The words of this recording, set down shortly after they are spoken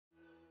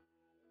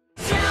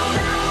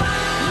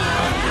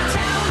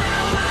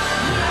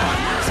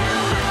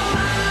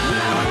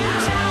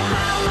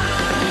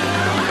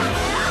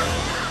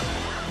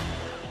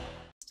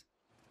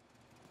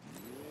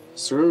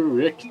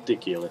Punch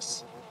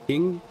ridiculous.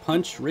 King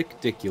Punch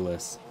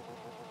ridiculous.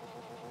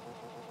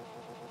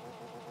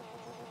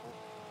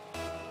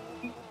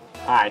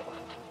 Hi.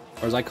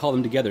 Or as I call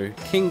them together,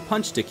 King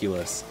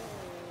Punch-diculous.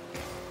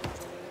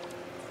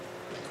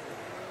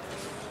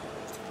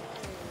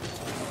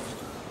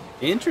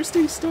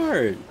 Interesting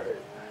start.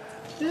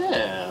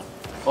 Yeah.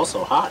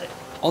 Also, hi.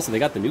 Also, they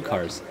got the new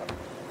cars.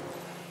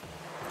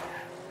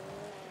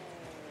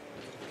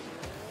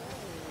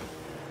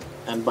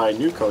 And by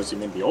new cars, you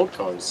mean the old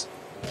cars.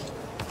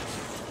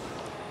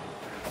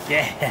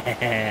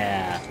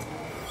 Yeah!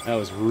 That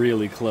was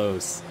really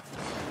close.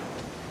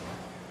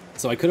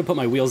 So I could have put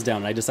my wheels down,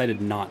 and I decided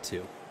not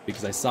to,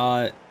 because I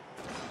saw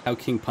how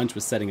King Punch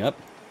was setting up.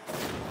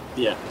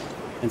 Yeah.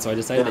 And so I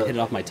decided to hit it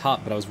off my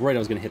top, but I was worried I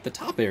was going to hit the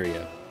top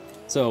area.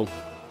 So,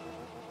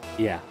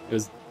 yeah, it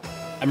was.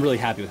 I'm really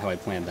happy with how I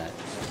planned that.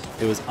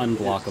 It was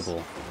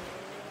unblockable.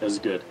 It was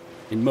good.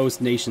 In most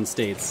nation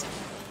states,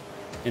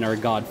 in our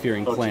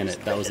God-fearing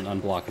planet, that was an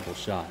unblockable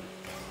shot.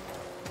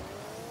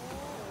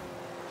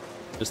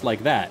 Just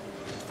like that.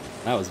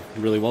 That was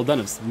really well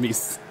done of me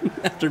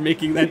after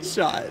making that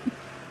shot.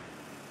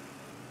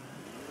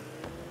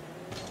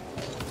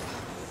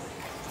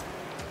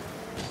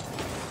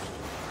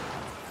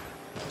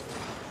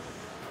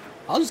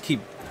 I'll just keep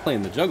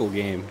playing the juggle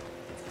game.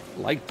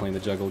 I like playing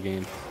the juggle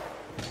game.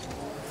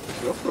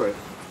 Go for it.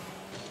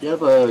 You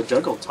have a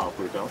juggle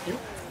topper, don't you?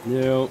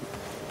 No.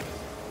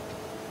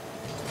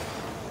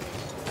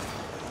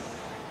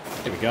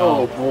 There we go.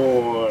 Oh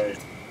boy.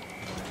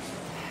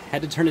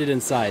 Had to turn it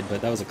inside,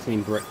 but that was a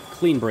clean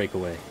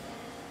breakaway.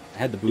 I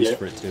had the boost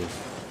for it too.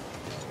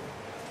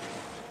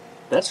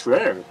 That's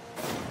rare.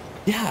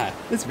 Yeah,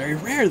 it's very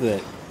rare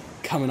that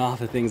coming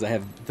off of things I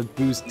have the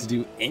boost to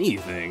do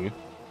anything.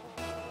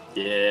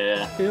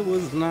 Yeah. It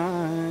was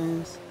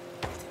nice.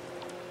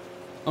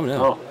 Oh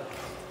no.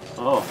 Oh.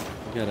 Oh.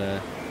 We got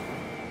a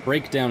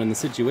breakdown in the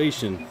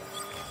situation.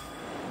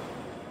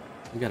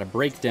 We got a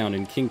breakdown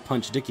in King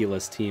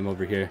Punch-diculous team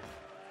over here.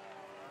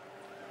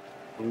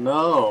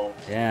 No.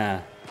 Yeah.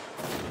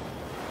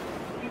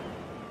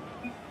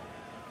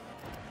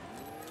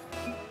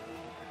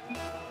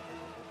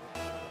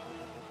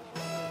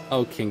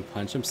 Oh, King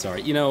Punch, I'm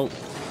sorry. You know,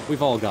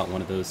 we've all got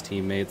one of those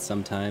teammates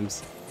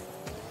sometimes.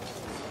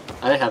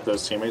 I have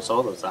those teammates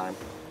all the time.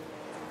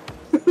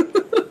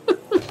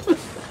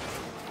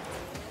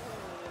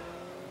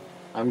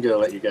 I'm gonna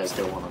let you guys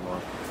go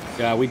one-on-one.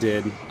 Yeah, we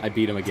did. I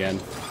beat him again.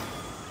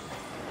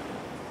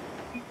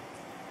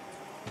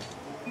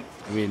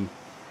 I mean,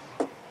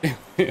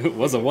 it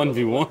was a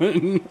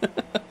 1v1.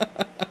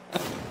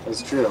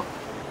 That's true.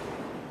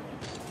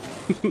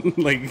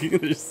 Like,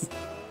 there's...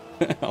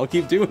 I'll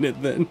keep doing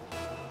it then.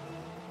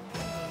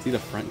 Is he the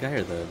front guy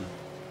or the...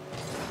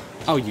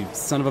 Oh, you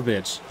son of a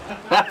bitch.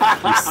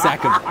 You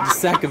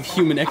sack of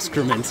human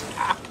excrement.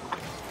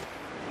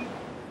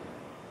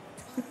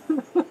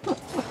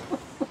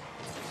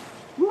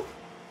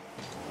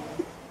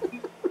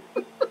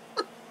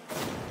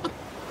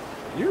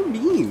 You're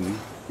mean.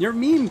 You're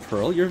mean,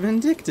 Pearl. You're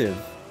vindictive.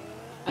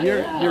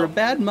 You're a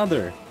bad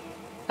mother.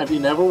 Have you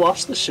never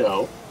watched the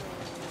show?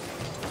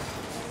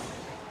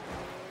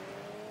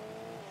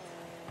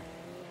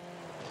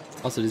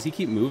 Also, does he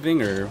keep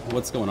moving, or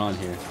what's going on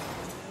here?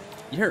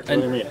 You're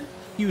a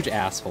huge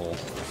asshole.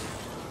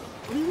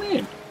 What do you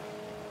mean?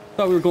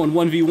 Thought we were going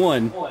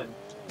 1v1.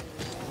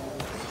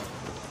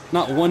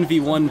 Not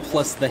 1v1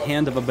 plus the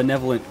hand of a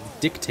benevolent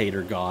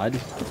dictator god.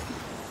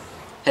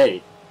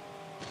 Hey.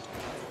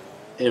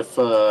 If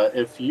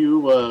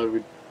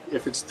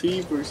it's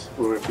 3 versus,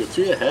 or if you're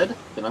 3 ahead,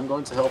 then I'm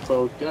going to help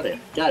the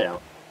guy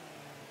out.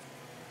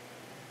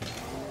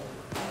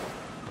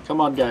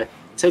 Come on, guy.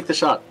 Take the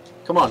shot.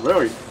 Come on, where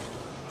are you?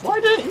 Why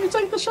didn't you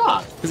take the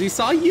shot? Because he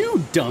saw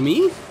you,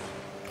 dummy!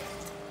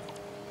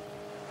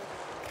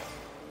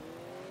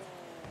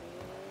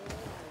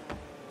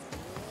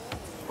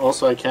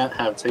 Also, I can't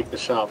have take the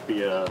shot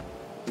be a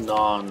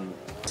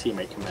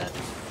non-teammate command,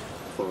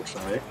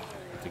 unfortunately.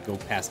 To go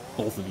past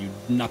both of you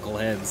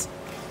knuckleheads.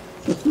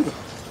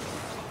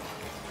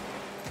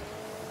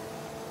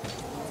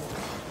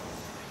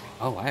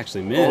 Oh, I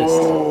actually missed.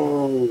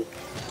 Oh.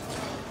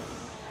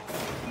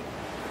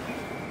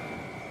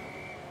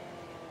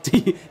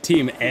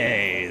 Team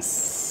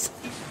Ace.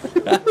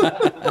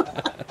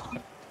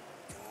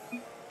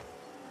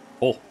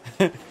 Oh.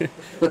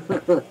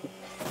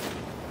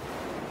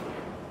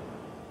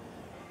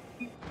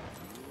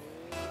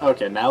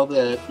 Okay, now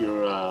that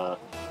you're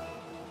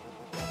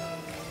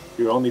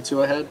only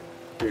 2 ahead,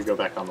 you go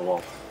back on the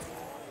wall.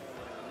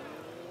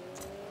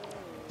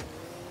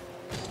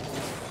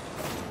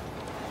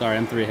 Sorry,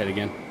 I'm 3 ahead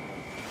again.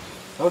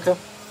 Okay.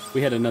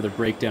 We had another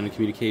breakdown in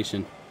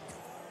communication.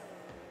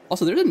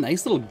 Also, there's a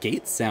nice little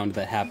gate sound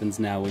that happens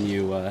now when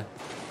you,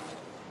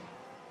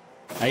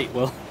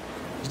 well,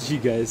 you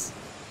guys.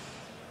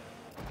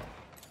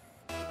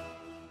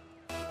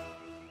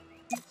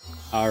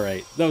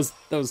 Alright, that was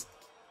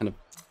kind of,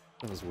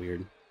 that was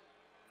weird.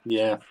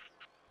 Yeah.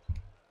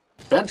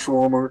 Bench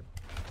warmer.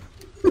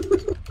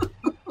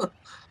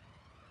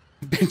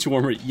 Bench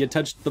warmer, you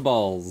touched the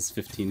balls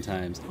 15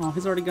 times. Oh,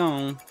 he's already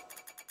gone.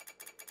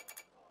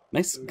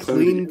 Nice,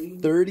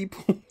 clean 30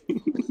 points.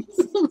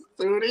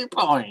 30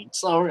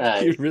 points,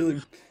 alright.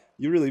 You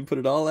really put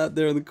it all out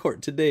there on the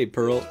court today,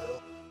 Pearl.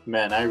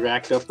 Man, I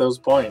racked up those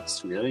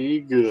points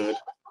really good.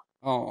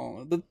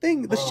 Oh, the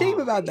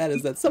shame about that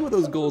is that some of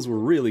those goals were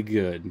really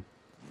good.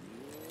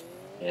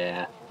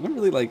 Yeah. I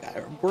really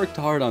I worked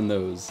hard on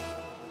those.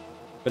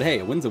 But hey,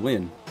 a win's a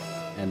win.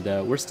 And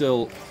we're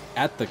still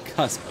at the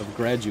cusp of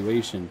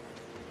graduation.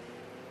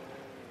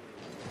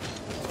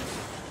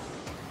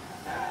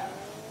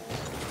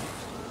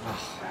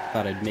 Oh,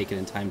 thought I'd make it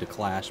in time to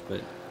Clash,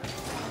 but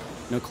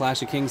no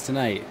Clash of Kings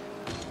tonight.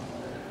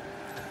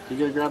 You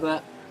gonna grab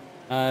that?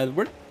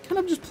 We're kind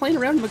of just playing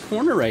around in the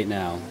corner right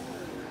now.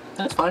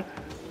 That's fine.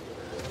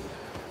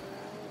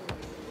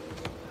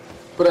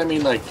 But I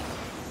mean, like,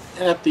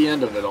 at the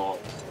end of it all.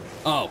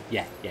 Oh,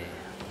 yeah.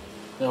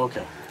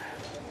 Okay.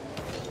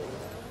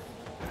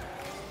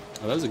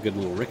 Oh, that was a good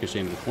little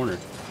ricochet in the corner.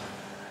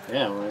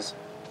 Yeah, it was.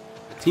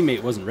 The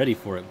teammate wasn't ready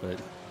for it, but it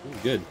was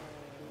good.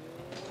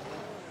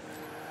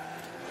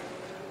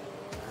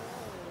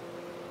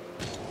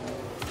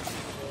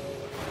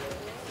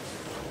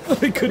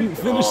 I couldn't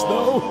finish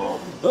though.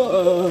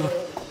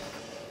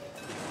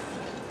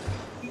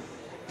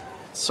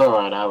 It's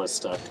alright, I was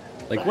stuck.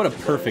 Like, what a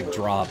perfect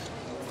drop.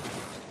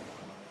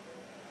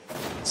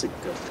 It's a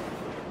good thing.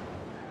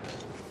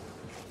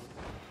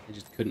 I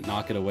just couldn't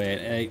knock it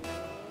away.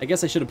 I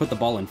guess I should have put the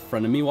ball in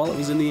front of me while it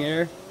was in the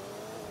air.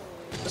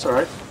 That's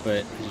alright. But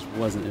it just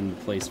wasn't in the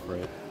place for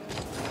it.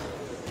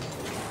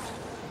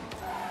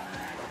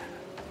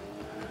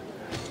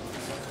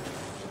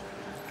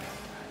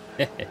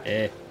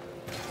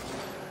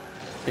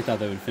 They thought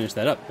they would finish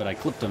that up, but I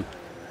clipped them.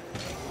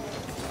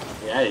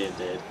 Yeah, you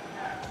did.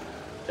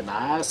 And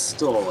I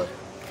stole it.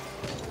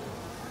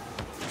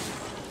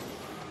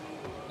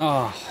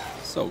 Oh,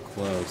 so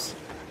close.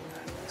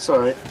 It's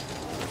alright.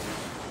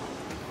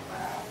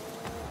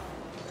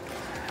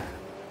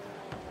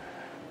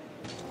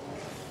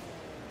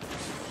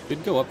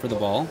 Could go up for the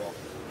ball.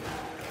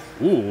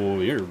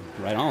 Ooh, you're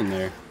right on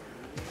there.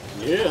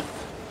 Yeah.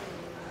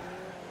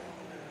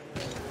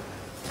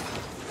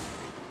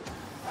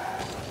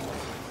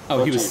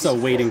 Oh, he was geez. so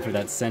waiting for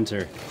that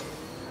center.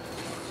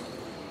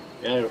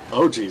 Yeah.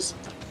 Oh, jeez.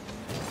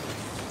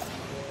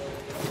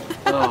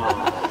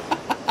 Oh.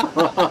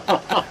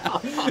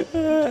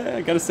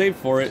 I gotta save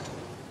for it.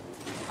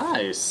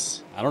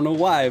 Nice. I don't know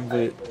why,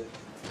 but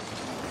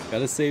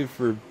gotta save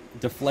for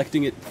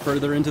deflecting it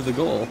further into the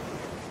goal.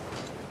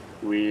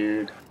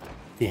 Weird.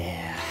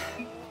 Yeah.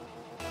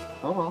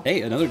 Oh well.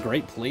 Hey, another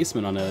great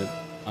placement on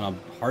a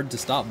hard to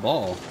stop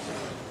ball.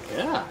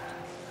 Yeah.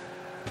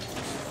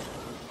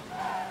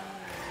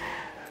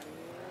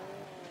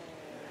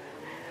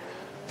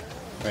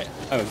 Right.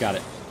 Oh, got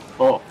it.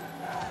 Oh.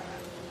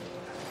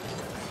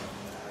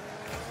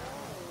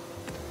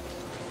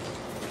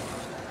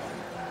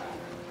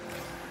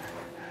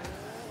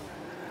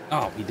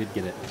 Oh, he did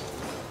get it.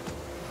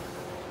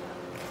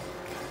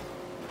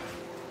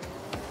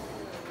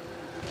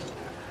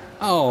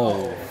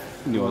 Oh,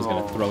 knew I was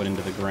gonna throw it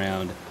into the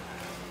ground.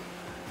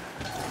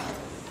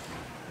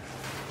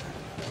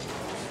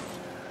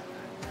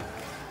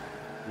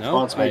 No,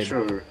 Let's make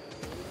sure.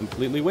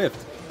 Completely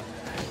whiffed.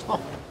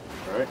 Oh.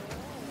 Alright.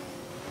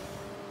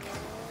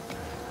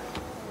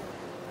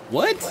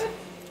 What?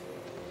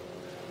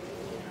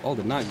 Ball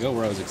did not go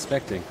where I was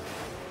expecting.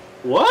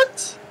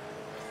 What?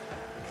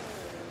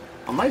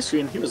 On my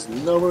screen, he was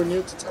nowhere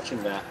near to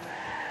touching that.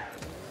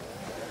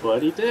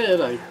 But he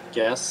did, I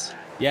guess.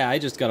 Yeah, I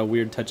just got a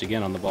weird touch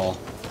again on the ball.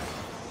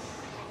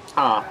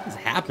 Huh. What is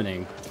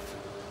happening?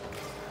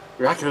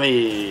 Rocket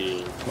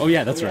League! Oh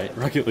yeah, that's right.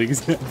 Rocket League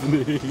is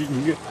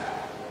happening.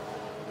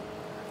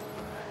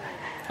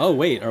 Oh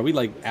wait, are we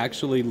like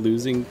actually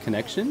losing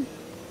connection?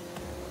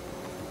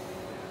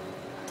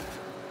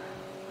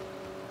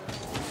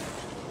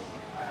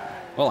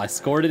 Well, I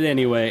scored it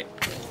anyway.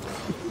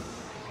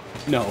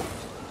 No.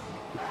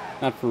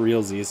 Not for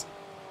realsies.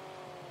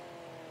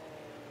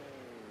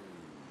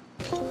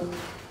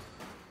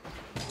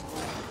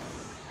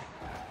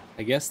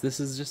 I guess this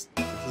is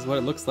what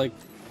it looks like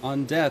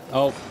on death.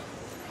 Oh,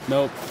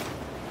 nope.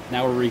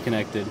 Now we're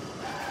reconnected.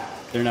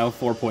 They're now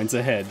 4 points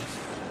ahead.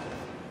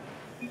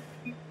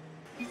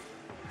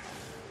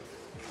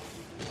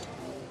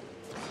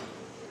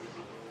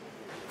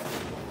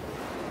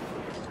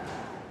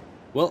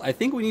 Well, I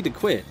think we need to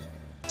quit.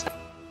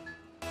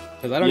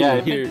 Because I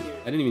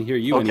didn't even hear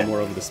you anymore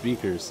over the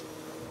speakers.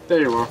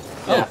 There you were.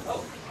 Yeah.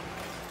 Oh.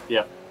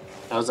 Yeah.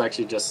 I was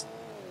actually just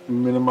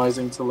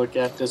minimizing to look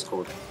at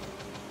Discord.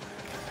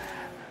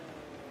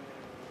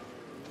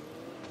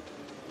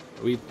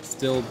 Are we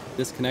still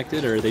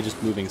disconnected, or are they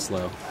just moving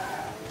slow?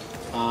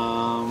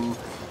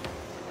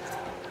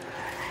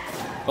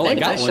 Well, I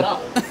got one.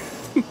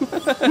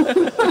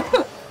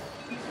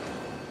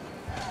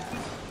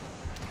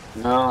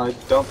 No, I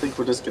don't think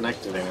we're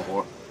disconnected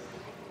anymore.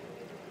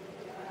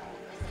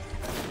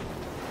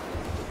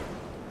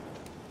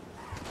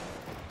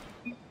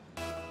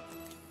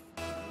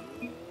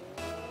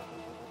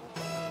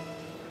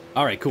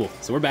 Alright, cool.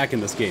 So we're back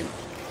in this game.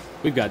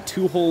 We've got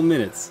 2 whole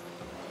minutes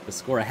to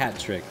score a hat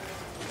trick.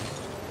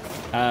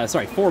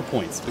 Sorry, 4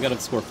 points. We gotta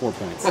score 4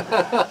 points.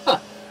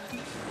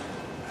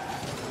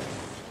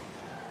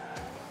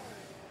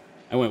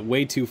 I went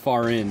way too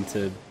far in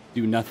to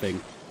do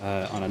nothing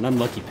on an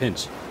unlucky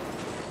pinch.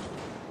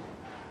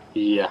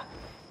 Yeah.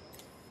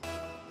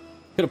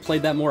 Could have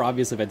played that more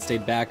obvious if I'd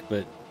stayed back,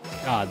 but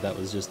God, that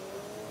was just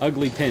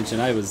ugly pinch,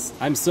 and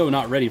I'm so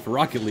not ready for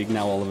Rocket League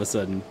now all of a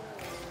sudden.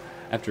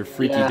 After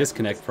freaky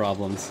disconnect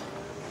problems.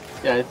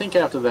 Yeah, I think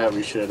after that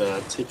we should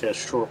take a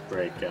short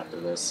break after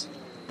this.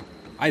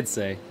 I'd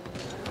say.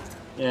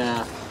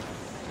 Yeah.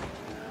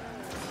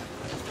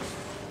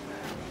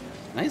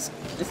 Nice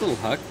little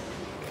huck.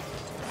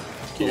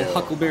 Thank you. Little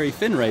Huckleberry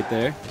Finn right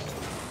there.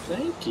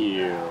 Thank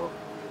you.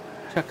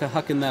 Chuck a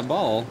huck in that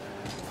ball.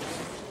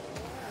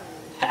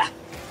 Ha!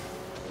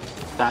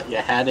 Thought you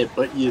had it,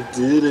 but you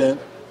didn't.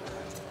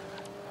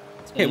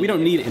 Okay, we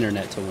don't need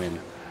internet to win.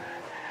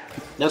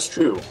 That's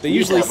true. They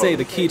usually say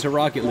the key to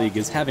Rocket League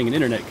is having an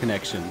internet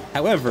connection.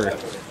 However,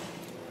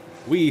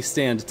 we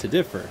stand to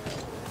differ.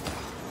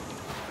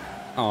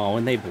 Oh,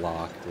 and they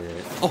blocked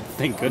it. Oh,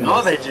 thank goodness.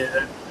 No, they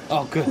didn't.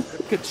 Oh, good.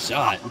 Good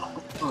shot.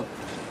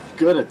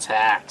 Good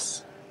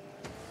attacks.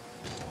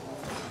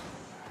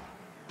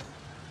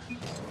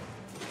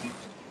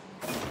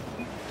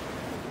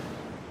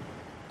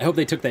 I hope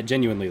they took that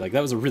genuinely. Like,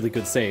 that was a really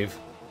good save.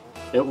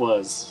 It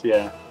was,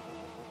 yeah.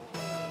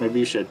 Maybe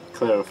you should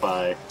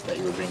clarify that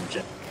you were being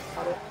genuine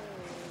about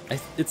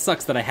it. It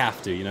sucks that I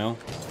have to, you know?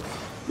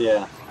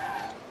 Yeah.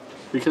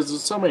 Because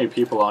there's so many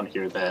people on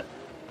here that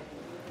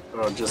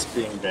are just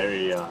being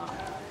very,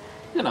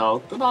 you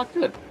know, they're not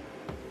good.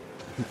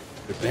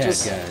 They're bad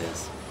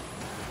guys.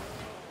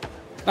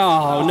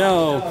 Oh,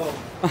 no.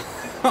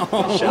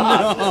 Oh,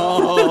 Shot.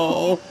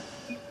 no.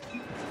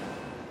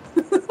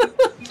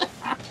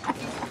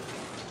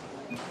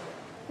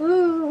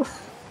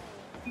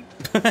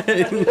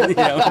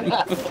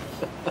 Yeah.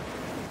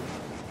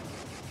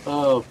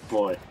 Oh,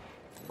 boy.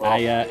 Well,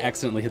 I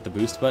accidentally hit the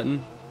boost button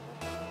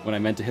when I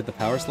meant to hit the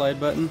power slide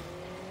button.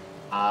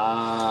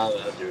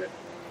 that'll do it.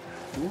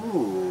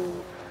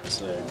 Ooh,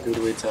 it's a good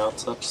way to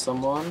out-touch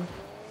someone.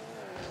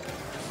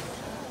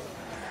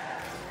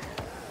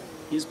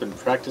 He's been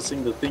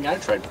practicing the thing I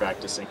tried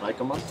practicing like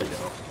a month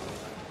ago.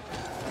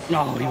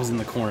 Oh, he was in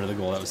the corner of the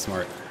goal. That was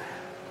smart.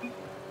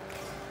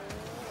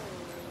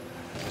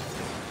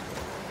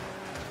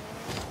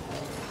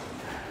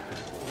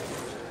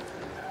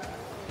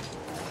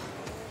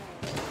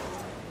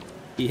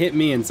 He hit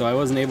me, and so I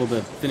wasn't able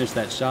to finish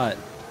that shot.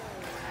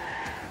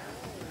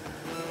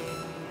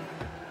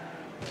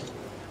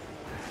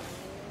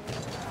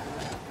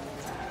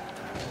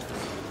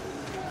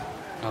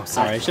 Oh,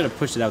 sorry. I should have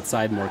pushed it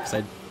outside more, because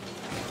I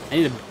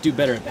need to do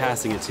better at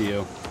passing it to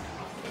you.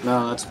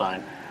 No, that's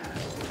fine.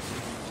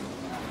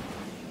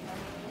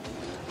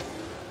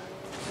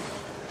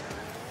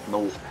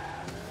 No.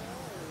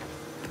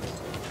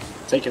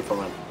 Take it from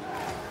him.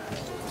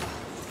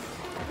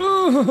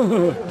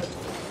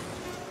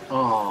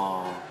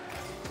 Oh.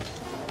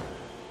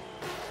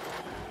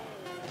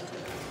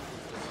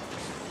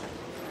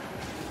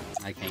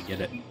 I can't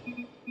get it.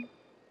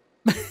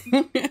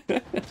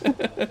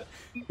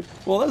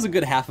 Well, that was a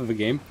good half of a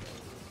game.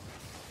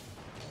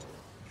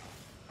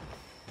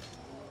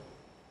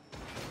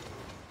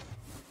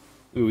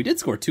 Ooh, we did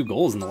score 2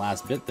 goals in the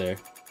last bit there.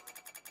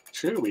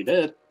 True, we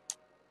did.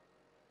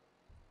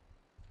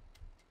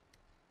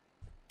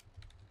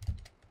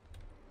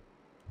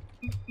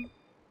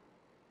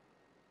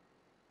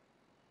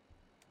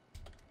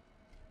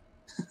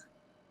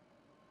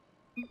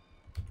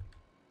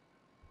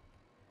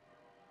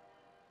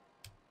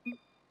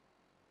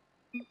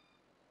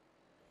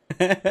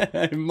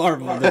 I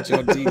marveled at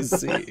your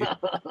DC.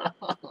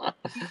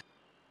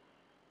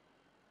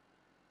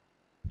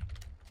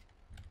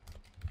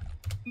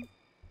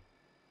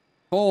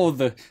 Oh,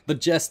 the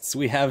jests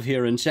we have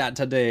here in chat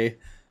today.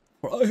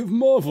 For I have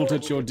marveled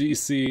at your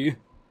DC.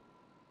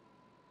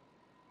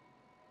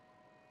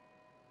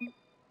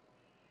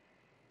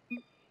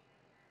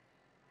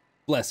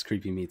 Bless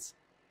Creepy Meats.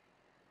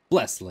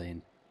 Bless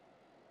Lane.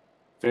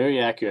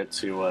 Very accurate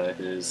to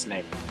his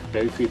name.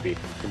 Very creepy.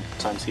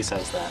 Sometimes he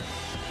says that.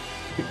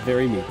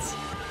 Very Meats.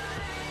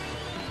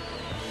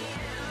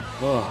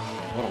 Oh,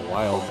 what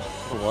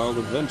a wild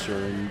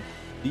adventure in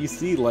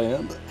DC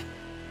land.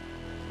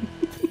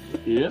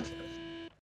 Yep.